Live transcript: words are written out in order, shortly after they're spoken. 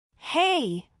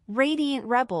Hey, Radiant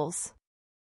Rebels!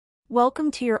 Welcome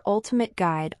to your ultimate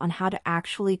guide on how to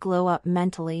actually glow up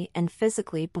mentally and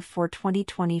physically before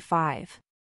 2025.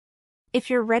 If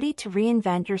you're ready to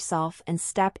reinvent yourself and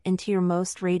step into your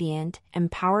most radiant,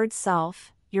 empowered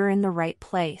self, you're in the right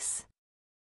place.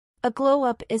 A glow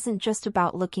up isn't just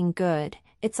about looking good,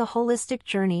 it's a holistic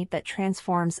journey that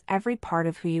transforms every part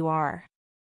of who you are.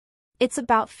 It's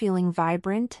about feeling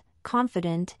vibrant,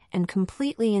 confident, and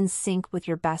completely in sync with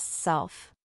your best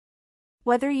self.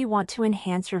 Whether you want to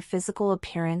enhance your physical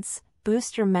appearance,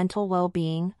 boost your mental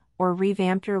well-being, or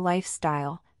revamp your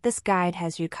lifestyle, this guide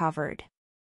has you covered.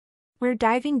 We're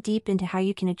diving deep into how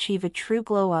you can achieve a true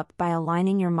glow-up by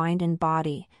aligning your mind and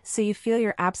body, so you feel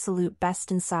your absolute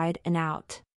best inside and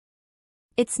out.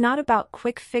 It's not about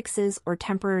quick fixes or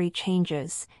temporary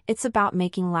changes, it's about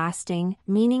making lasting,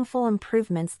 meaningful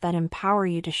improvements that empower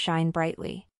you to shine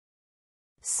brightly.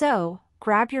 So,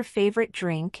 grab your favorite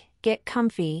drink, get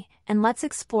comfy, and let's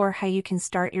explore how you can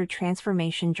start your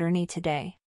transformation journey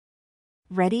today.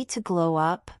 Ready to glow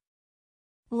up?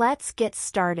 Let's get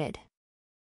started.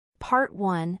 Part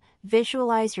 1.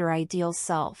 Visualize your ideal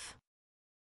self.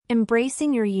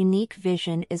 Embracing your unique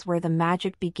vision is where the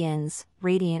magic begins,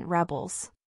 Radiant Rebels.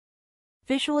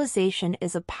 Visualization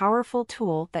is a powerful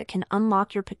tool that can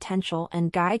unlock your potential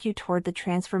and guide you toward the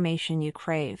transformation you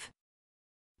crave.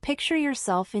 Picture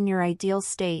yourself in your ideal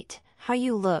state, how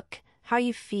you look, how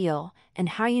you feel, and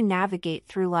how you navigate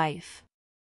through life.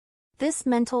 This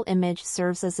mental image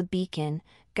serves as a beacon,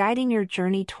 guiding your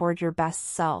journey toward your best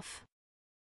self.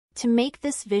 To make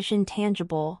this vision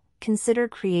tangible, consider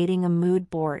creating a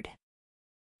mood board.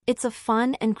 It's a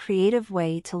fun and creative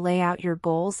way to lay out your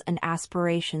goals and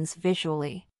aspirations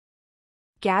visually.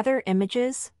 Gather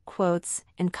images, quotes,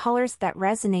 and colors that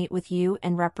resonate with you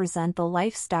and represent the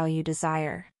lifestyle you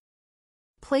desire.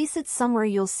 Place it somewhere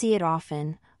you'll see it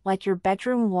often, like your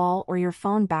bedroom wall or your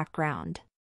phone background.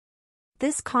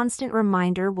 This constant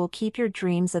reminder will keep your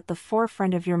dreams at the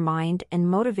forefront of your mind and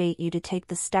motivate you to take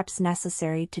the steps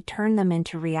necessary to turn them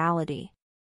into reality.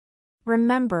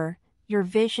 Remember, your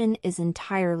vision is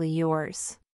entirely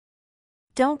yours.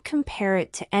 Don't compare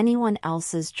it to anyone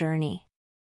else's journey.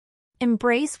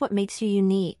 Embrace what makes you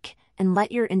unique, and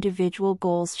let your individual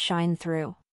goals shine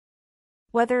through.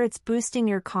 Whether it's boosting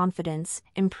your confidence,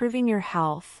 improving your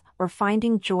health, or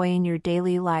finding joy in your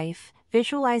daily life,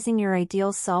 visualizing your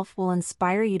ideal self will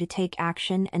inspire you to take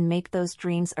action and make those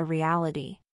dreams a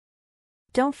reality.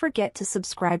 Don't forget to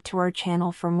subscribe to our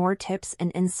channel for more tips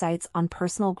and insights on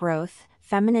personal growth,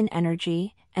 feminine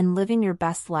energy, and living your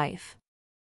best life.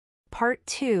 Part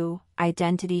 2.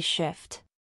 Identity Shift.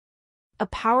 A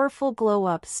powerful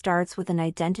glow-up starts with an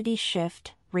identity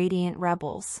shift, Radiant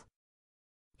Rebels.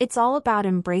 It's all about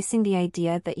embracing the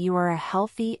idea that you are a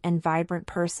healthy and vibrant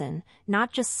person,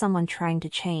 not just someone trying to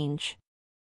change.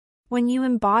 When you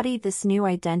embody this new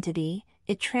identity,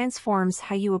 it transforms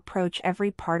how you approach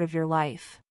every part of your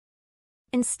life.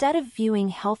 Instead of viewing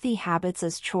healthy habits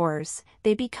as chores,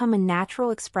 they become a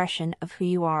natural expression of who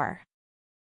you are.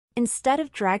 Instead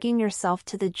of dragging yourself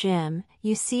to the gym,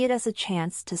 you see it as a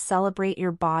chance to celebrate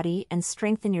your body and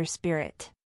strengthen your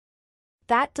spirit.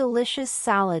 That delicious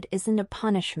salad isn't a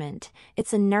punishment,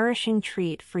 it's a nourishing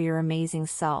treat for your amazing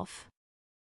self.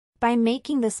 By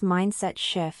making this mindset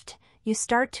shift, you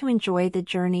start to enjoy the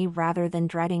journey rather than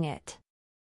dreading it.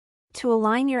 To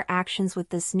align your actions with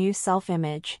this new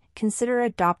self-image, consider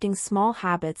adopting small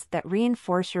habits that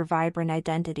reinforce your vibrant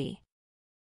identity.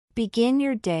 Begin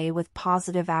your day with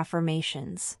positive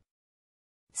affirmations.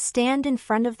 Stand in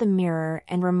front of the mirror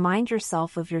and remind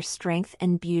yourself of your strength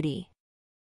and beauty.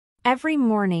 Every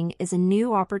morning is a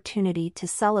new opportunity to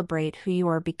celebrate who you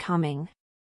are becoming.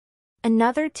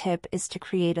 Another tip is to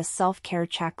create a self-care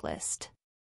checklist.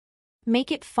 Make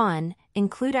it fun,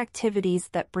 include activities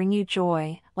that bring you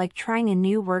joy, like trying a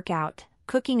new workout,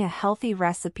 cooking a healthy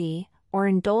recipe, or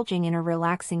indulging in a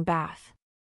relaxing bath.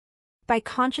 By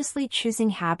consciously choosing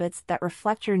habits that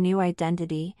reflect your new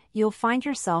identity, you'll find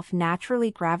yourself naturally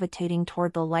gravitating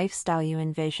toward the lifestyle you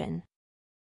envision.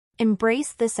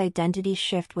 Embrace this identity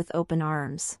shift with open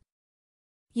arms.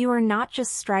 You are not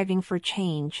just striving for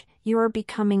change, you are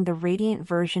becoming the radiant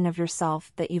version of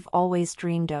yourself that you've always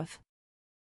dreamed of.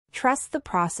 Trust the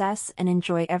process and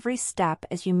enjoy every step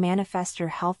as you manifest your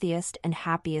healthiest and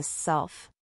happiest self.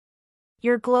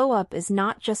 Your glow-up is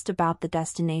not just about the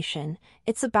destination,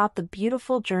 it's about the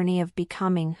beautiful journey of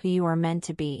becoming who you are meant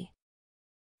to be.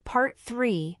 Part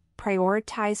 3.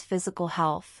 Prioritize physical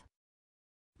health.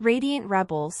 Radiant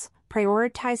Rebels,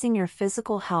 prioritizing your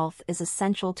physical health is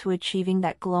essential to achieving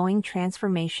that glowing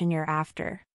transformation you're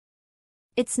after.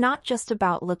 It's not just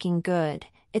about looking good,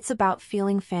 it's about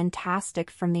feeling fantastic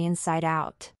from the inside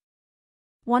out.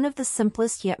 One of the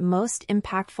simplest yet most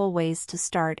impactful ways to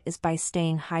start is by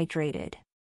staying hydrated.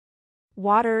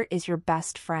 Water is your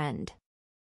best friend.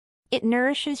 It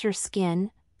nourishes your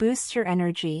skin, boosts your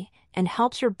energy, and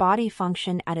helps your body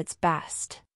function at its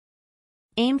best.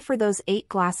 Aim for those 8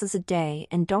 glasses a day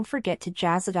and don't forget to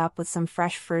jazz it up with some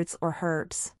fresh fruits or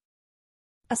herbs.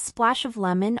 A splash of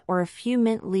lemon or a few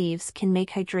mint leaves can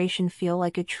make hydration feel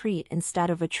like a treat instead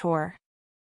of a chore.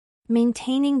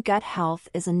 Maintaining gut health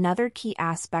is another key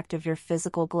aspect of your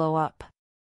physical glow-up.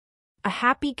 A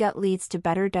happy gut leads to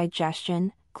better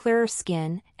digestion, clearer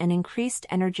skin, and increased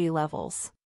energy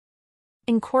levels.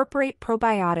 Incorporate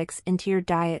probiotics into your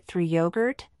diet through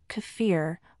yogurt,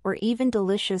 kefir, or even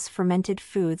delicious fermented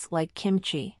foods like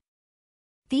kimchi.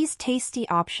 These tasty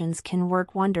options can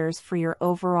work wonders for your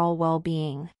overall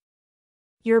well-being.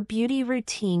 Your beauty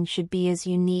routine should be as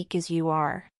unique as you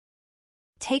are.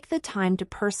 Take the time to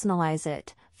personalize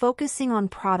it, focusing on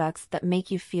products that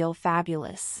make you feel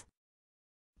fabulous.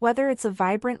 Whether it's a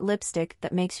vibrant lipstick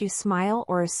that makes you smile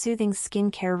or a soothing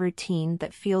skincare routine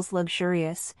that feels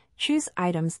luxurious, choose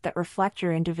items that reflect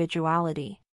your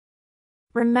individuality.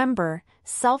 Remember,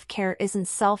 self-care isn't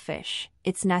selfish,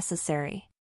 it's necessary.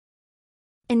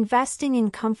 Investing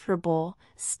in comfortable,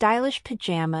 stylish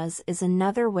pajamas is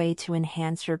another way to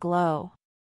enhance your glow.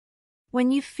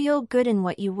 When you feel good in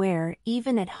what you wear,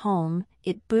 even at home,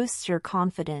 it boosts your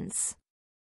confidence.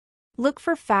 Look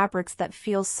for fabrics that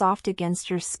feel soft against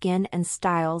your skin and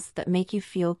styles that make you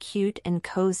feel cute and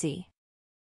cozy.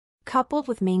 Coupled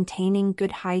with maintaining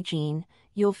good hygiene,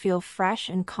 you'll feel fresh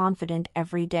and confident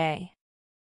every day.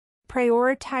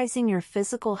 Prioritizing your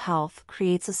physical health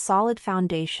creates a solid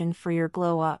foundation for your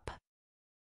glow-up.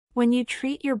 When you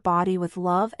treat your body with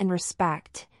love and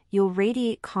respect, you'll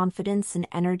radiate confidence and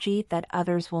energy that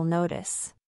others will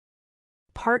notice.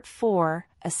 Part 4.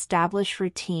 Establish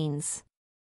routines.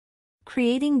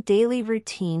 Creating daily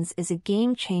routines is a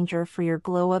game-changer for your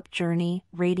glow-up journey,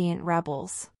 Radiant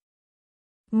Rebels.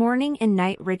 Morning and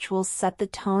night rituals set the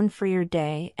tone for your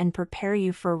day and prepare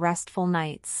you for restful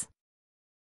nights.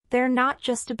 They're not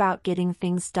just about getting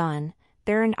things done,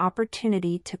 they're an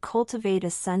opportunity to cultivate a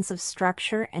sense of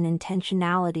structure and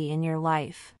intentionality in your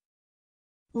life.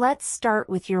 Let's start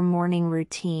with your morning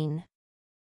routine.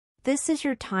 This is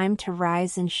your time to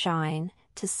rise and shine,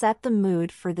 to set the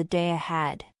mood for the day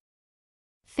ahead.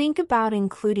 Think about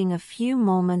including a few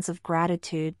moments of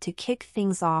gratitude to kick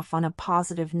things off on a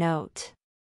positive note.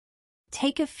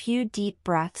 Take a few deep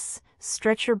breaths,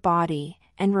 stretch your body,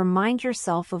 and remind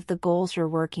yourself of the goals you're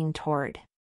working toward.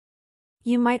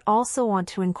 You might also want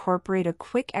to incorporate a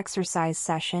quick exercise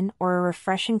session or a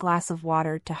refreshing glass of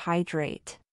water to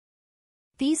hydrate.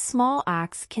 These small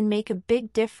acts can make a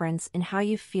big difference in how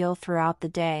you feel throughout the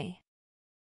day.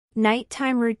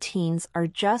 Nighttime routines are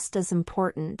just as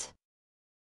important.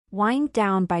 Wind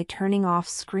down by turning off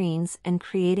screens and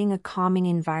creating a calming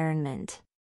environment.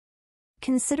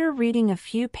 Consider reading a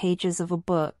few pages of a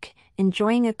book,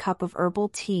 enjoying a cup of herbal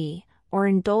tea, or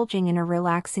indulging in a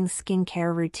relaxing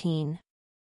skincare routine.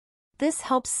 This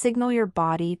helps signal your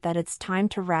body that it's time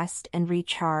to rest and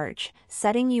recharge,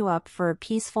 setting you up for a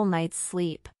peaceful night's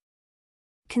sleep.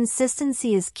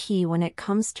 Consistency is key when it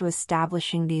comes to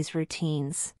establishing these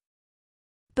routines.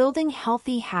 Building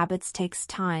healthy habits takes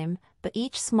time, but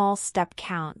each small step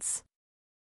counts.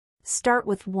 Start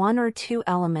with 1 or 2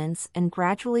 elements and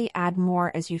gradually add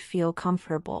more as you feel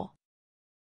comfortable.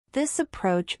 This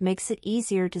approach makes it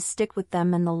easier to stick with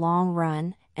them in the long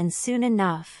run, and soon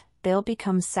enough, they'll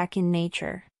become second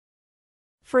nature.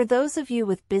 For those of you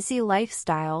with busy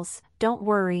lifestyles, don't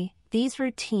worry, these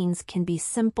routines can be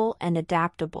simple and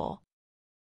adaptable.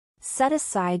 Set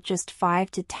aside just 5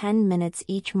 to 10 minutes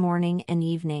each morning and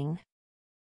evening.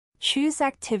 Choose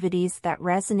activities that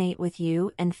resonate with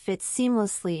you and fit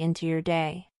seamlessly into your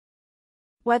day.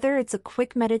 Whether it's a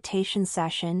quick meditation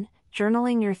session,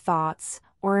 journaling your thoughts,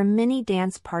 or a mini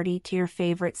dance party to your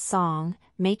favorite song,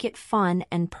 make it fun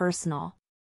and personal.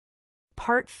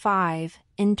 Part 5.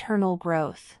 Internal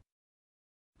Growth.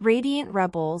 Radiant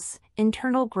Rebels,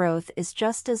 internal growth is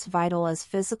just as vital as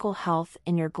physical health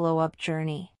in your glow-up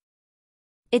journey.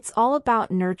 It's all about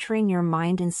nurturing your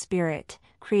mind and spirit,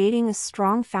 creating a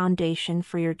strong foundation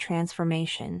for your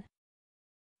transformation.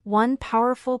 One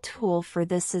powerful tool for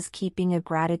this is keeping a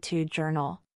gratitude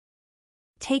journal.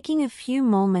 Taking a few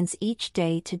moments each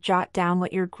day to jot down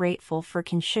what you're grateful for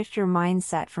can shift your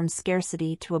mindset from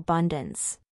scarcity to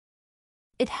abundance.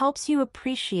 It helps you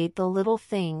appreciate the little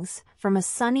things, from a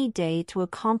sunny day to a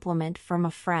compliment from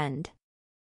a friend.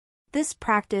 This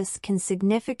practice can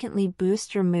significantly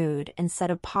boost your mood and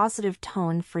set a positive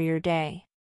tone for your day.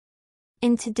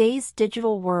 In today's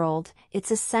digital world, it's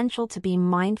essential to be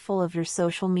mindful of your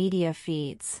social media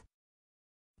feeds.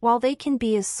 While they can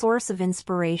be a source of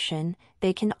inspiration,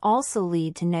 they can also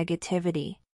lead to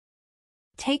negativity.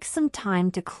 Take some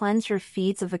time to cleanse your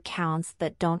feeds of accounts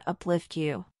that don't uplift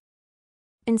you.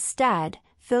 Instead,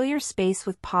 fill your space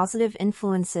with positive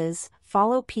influences,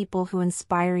 follow people who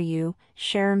inspire you,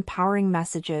 share empowering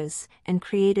messages, and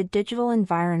create a digital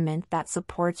environment that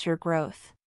supports your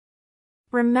growth.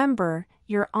 Remember,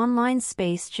 your online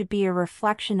space should be a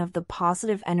reflection of the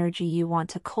positive energy you want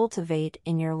to cultivate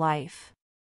in your life.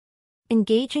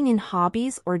 Engaging in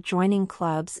hobbies or joining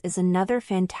clubs is another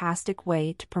fantastic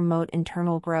way to promote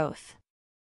internal growth.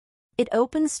 It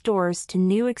opens doors to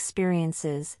new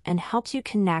experiences and helps you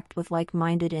connect with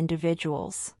like-minded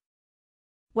individuals.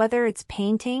 Whether it's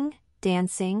painting,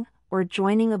 dancing, or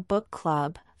joining a book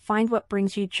club, find what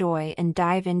brings you joy and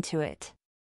dive into it.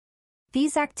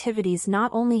 These activities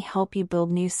not only help you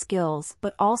build new skills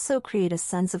but also create a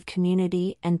sense of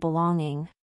community and belonging.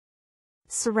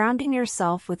 Surrounding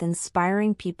yourself with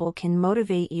inspiring people can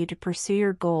motivate you to pursue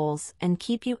your goals and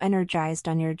keep you energized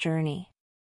on your journey.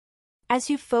 As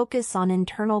you focus on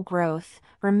internal growth,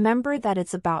 remember that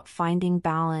it's about finding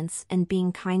balance and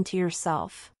being kind to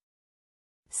yourself.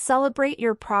 Celebrate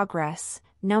your progress,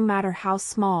 no matter how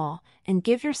small, and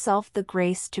give yourself the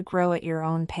grace to grow at your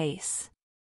own pace.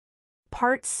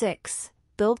 Part 6.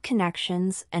 Build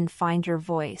connections and find your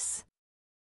voice.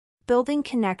 Building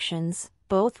connections,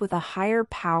 both with a higher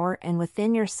power and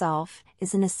within yourself,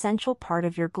 is an essential part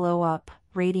of your glow-up,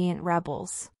 radiant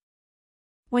rebels.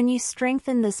 When you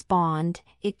strengthen this bond,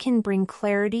 it can bring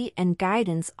clarity and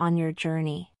guidance on your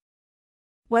journey.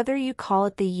 Whether you call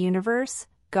it the universe,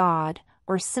 God,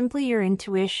 or simply your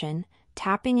intuition,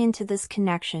 tapping into this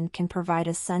connection can provide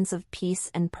a sense of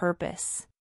peace and purpose.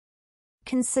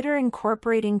 Consider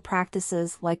incorporating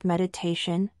practices like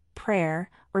meditation, prayer,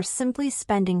 or simply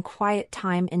spending quiet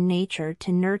time in nature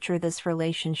to nurture this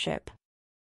relationship.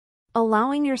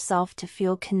 Allowing yourself to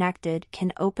feel connected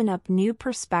can open up new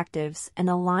perspectives and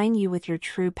align you with your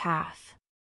true path.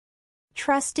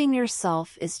 Trusting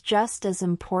yourself is just as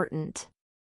important.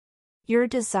 Your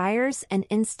desires and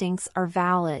instincts are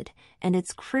valid, and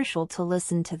it's crucial to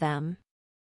listen to them.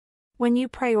 When you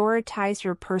prioritize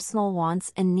your personal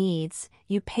wants and needs,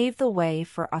 you pave the way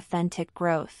for authentic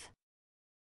growth.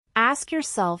 Ask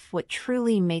yourself what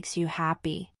truly makes you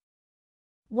happy.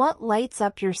 What lights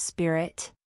up your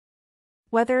spirit?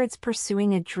 Whether it's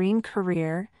pursuing a dream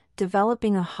career,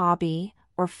 developing a hobby,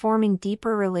 or forming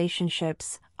deeper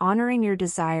relationships, honoring your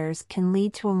desires can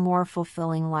lead to a more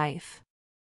fulfilling life.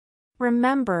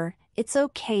 Remember, it's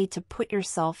okay to put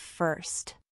yourself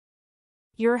first.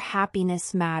 Your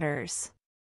happiness matters.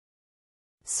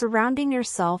 Surrounding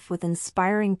yourself with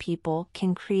inspiring people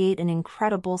can create an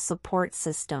incredible support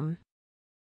system.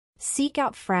 Seek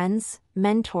out friends,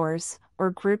 mentors,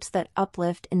 or groups that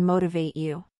uplift and motivate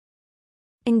you.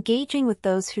 Engaging with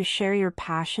those who share your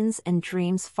passions and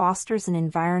dreams fosters an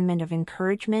environment of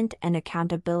encouragement and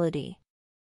accountability.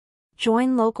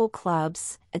 Join local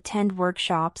clubs, attend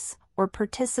workshops, or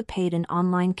participate in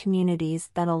online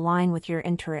communities that align with your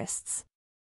interests.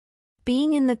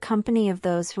 Being in the company of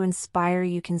those who inspire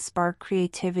you can spark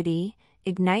creativity,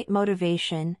 ignite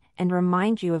motivation, and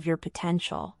remind you of your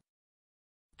potential.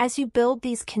 As you build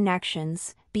these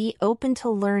connections, be open to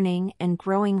learning and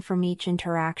growing from each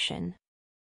interaction.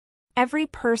 Every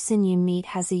person you meet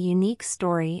has a unique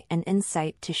story and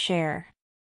insight to share.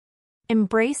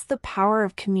 Embrace the power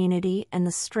of community and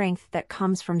the strength that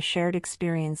comes from shared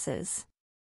experiences.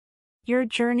 Your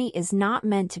journey is not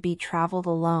meant to be traveled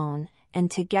alone, and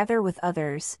together with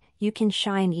others, you can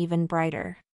shine even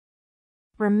brighter.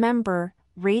 Remember,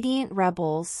 radiant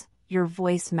rebels, your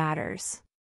voice matters.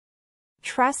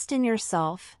 Trust in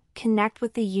yourself, connect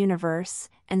with the universe,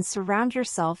 and surround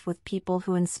yourself with people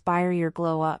who inspire your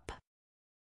glow up.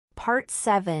 Part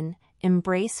 7.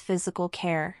 Embrace physical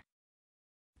care.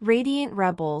 Radiant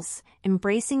rebels,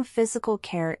 embracing physical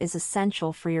care is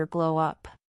essential for your glow up.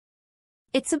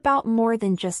 It's about more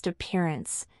than just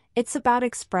appearance. It's about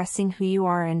expressing who you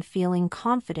are and feeling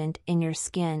confident in your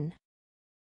skin.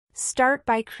 Start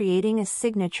by creating a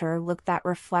signature look that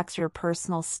reflects your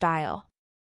personal style.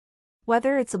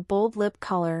 Whether it's a bold lip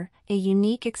color, a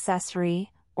unique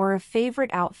accessory, or a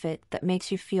favorite outfit that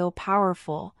makes you feel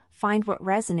powerful, find what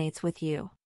resonates with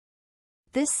you.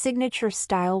 This signature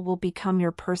style will become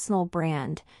your personal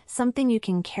brand, something you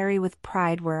can carry with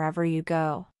pride wherever you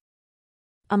go.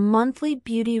 A monthly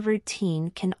beauty routine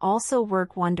can also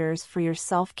work wonders for your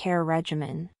self-care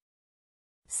regimen.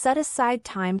 Set aside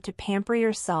time to pamper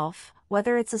yourself,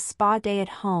 whether it's a spa day at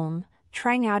home,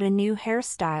 trying out a new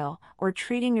hairstyle, or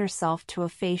treating yourself to a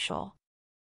facial.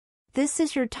 This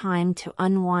is your time to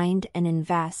unwind and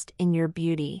invest in your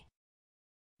beauty.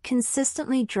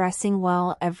 Consistently dressing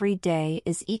well every day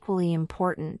is equally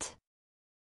important.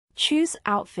 Choose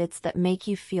outfits that make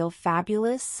you feel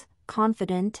fabulous,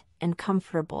 confident, and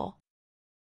comfortable.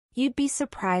 You'd be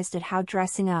surprised at how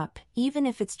dressing up, even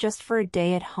if it's just for a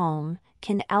day at home,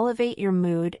 can elevate your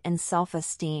mood and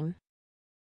self-esteem.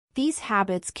 These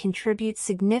habits contribute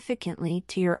significantly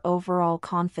to your overall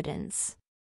confidence.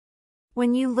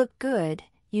 When you look good,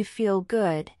 you feel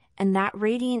good, and that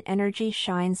radiant energy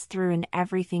shines through in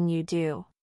everything you do.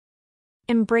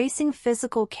 Embracing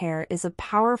physical care is a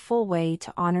powerful way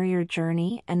to honor your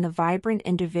journey and the vibrant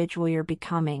individual you're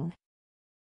becoming.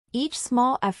 Each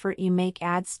small effort you make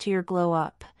adds to your glow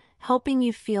up, helping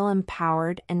you feel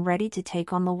empowered and ready to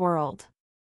take on the world.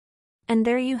 And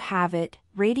there you have it,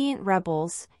 Radiant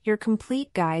Rebels, your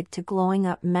complete guide to glowing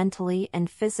up mentally and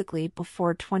physically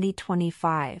before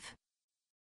 2025.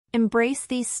 Embrace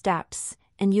these steps,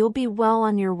 and you'll be well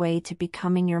on your way to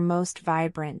becoming your most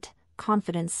vibrant,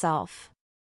 confident self.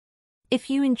 If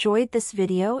you enjoyed this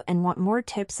video and want more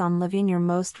tips on living your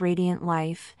most radiant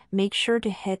life, make sure to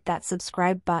hit that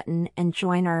subscribe button and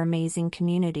join our amazing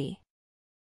community.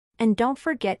 And don't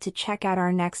forget to check out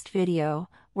our next video,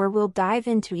 where we'll dive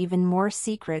into even more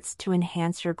secrets to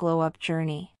enhance your glow-up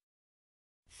journey.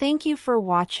 Thank you for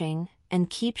watching, and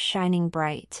keep shining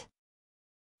bright.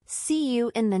 See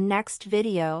you in the next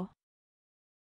video.